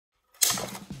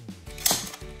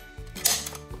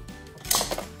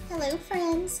Hello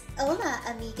friends, hola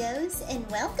amigos, and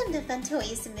welcome to Fun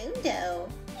Toys Mundo.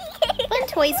 Fun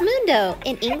Toys Mundo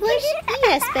in English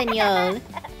and Español.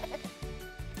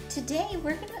 Today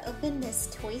we're going to open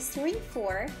this Toy Story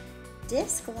 4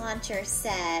 disc launcher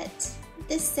set.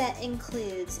 This set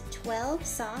includes 12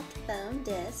 soft foam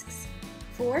discs,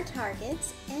 4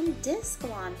 targets, and disc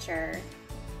launcher.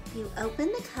 You open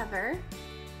the cover,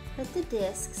 put the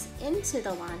discs into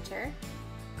the launcher,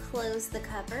 close the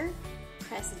cover,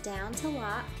 press down to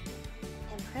lock,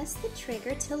 and press the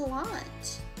trigger to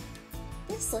launch.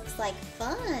 This looks like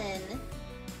fun!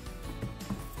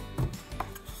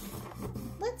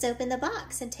 Let's open the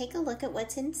box and take a look at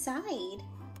what's inside.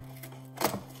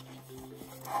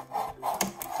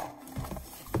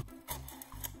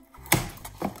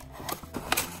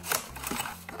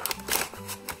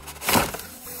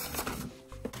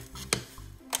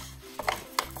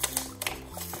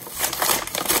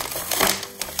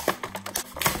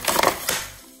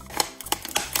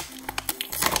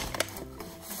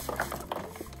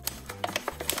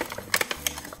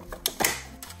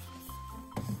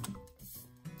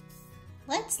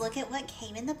 Let's look at what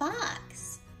came in the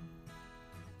box.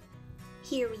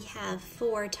 Here we have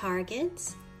 4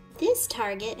 targets. This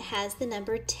target has the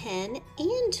number 10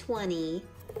 and 20.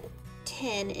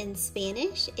 10 in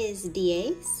Spanish is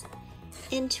diez,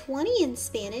 and 20 in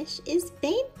Spanish is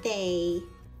veinte.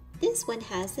 This one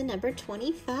has the number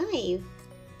 25.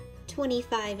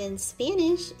 25 in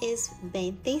Spanish is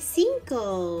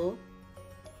veinticinco.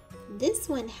 This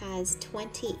one has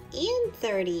 20 and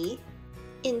 30.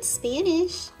 In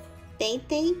Spanish,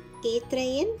 veinte y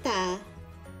treinta.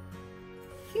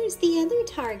 Here's the other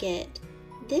target.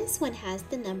 This one has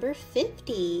the number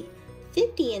 50.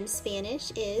 50 in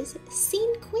Spanish is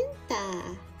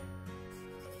cincuenta.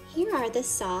 Here are the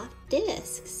soft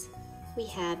discs. We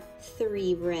have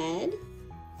 3 red.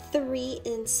 3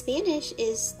 in Spanish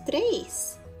is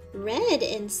tres. Red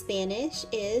in Spanish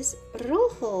is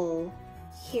rojo.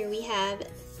 Here we have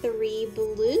 3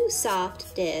 blue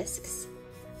soft discs.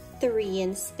 3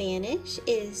 in Spanish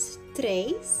is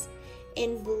tres,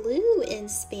 and blue in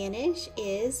Spanish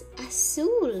is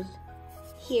azul.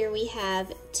 Here we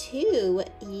have 2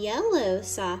 yellow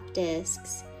soft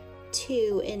discs.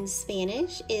 2 in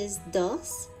Spanish is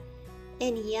dos,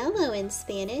 and yellow in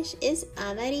Spanish is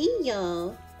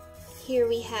amarillo. Here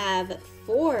we have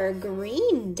 4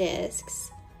 green discs.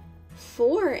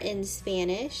 4 in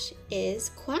Spanish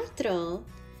is cuatro.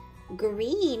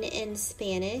 Green in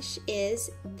Spanish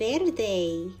is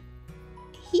verde.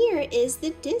 Here is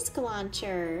the disc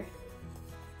launcher.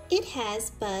 It has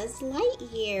Buzz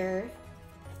Lightyear.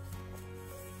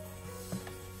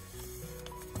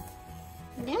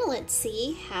 Now let's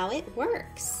see how it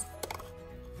works.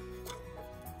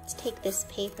 Let's take this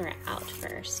paper out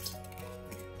first.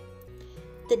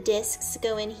 The discs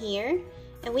go in here,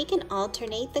 and we can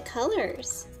alternate the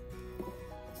colors.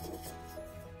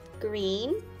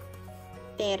 Green,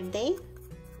 verde,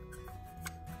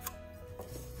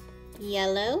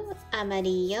 yellow,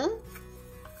 amarillo,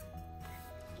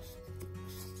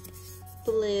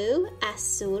 blue,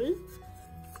 azul,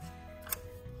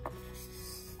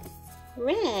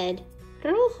 red,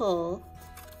 rojo,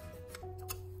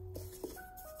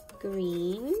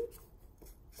 green,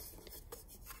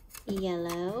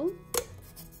 yellow,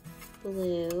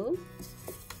 blue,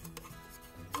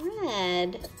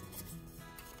 red,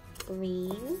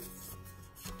 green,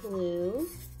 blue,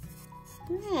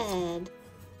 red.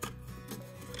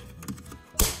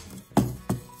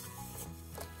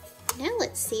 Now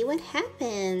let's see what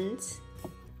happens.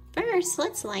 First,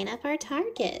 let's line up our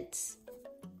targets.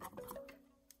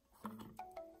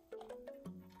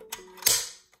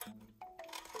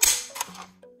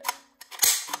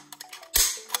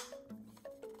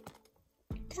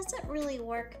 Doesn't really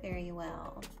work very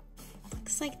well.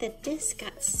 Looks like the disc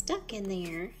got stuck in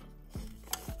there.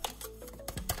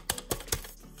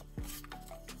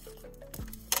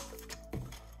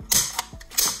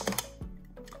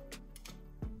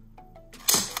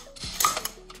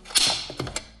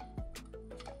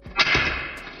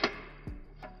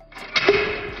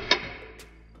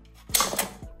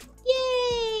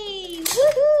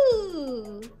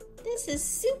 This is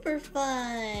super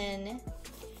fun.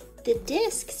 The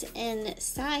discs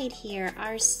inside here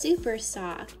are super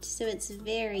soft, so it's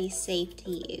very safe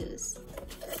to use.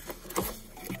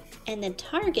 And the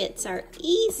targets are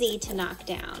easy to knock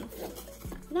down.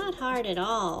 Not hard at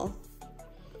all.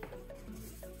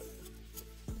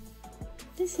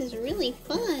 This is really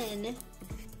fun.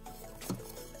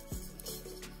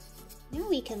 Now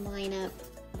we can line up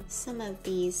some of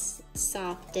these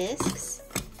soft discs.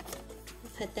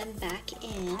 Put them back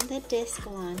in the disc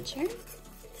launcher.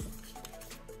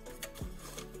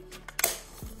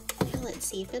 and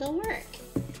see if it'll work.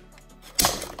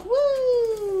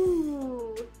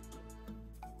 Woo!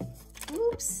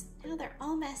 Oops, now they're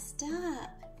all messed up.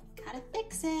 Gotta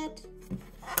fix it.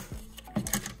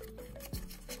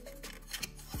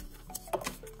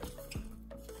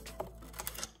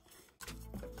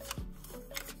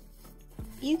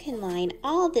 You can line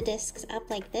all the discs up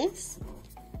like this,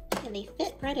 and they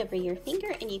fit right over your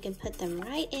finger, and you can put them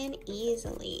right in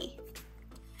easily.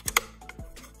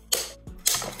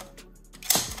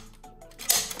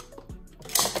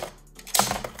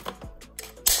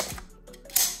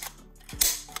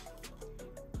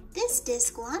 This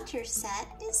disc launcher set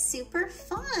is super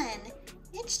fun.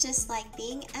 It's just like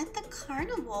being at the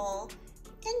carnival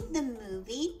in the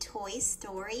movie Toy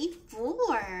Story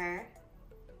 4.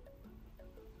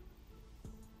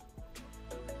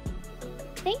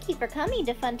 Thank you for coming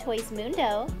to Fun Toys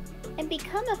Mundo, and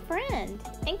become a friend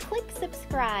and click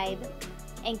subscribe,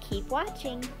 and keep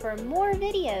watching for more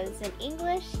videos in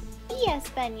English y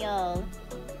Español.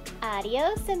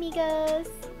 Adios,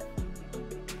 amigos!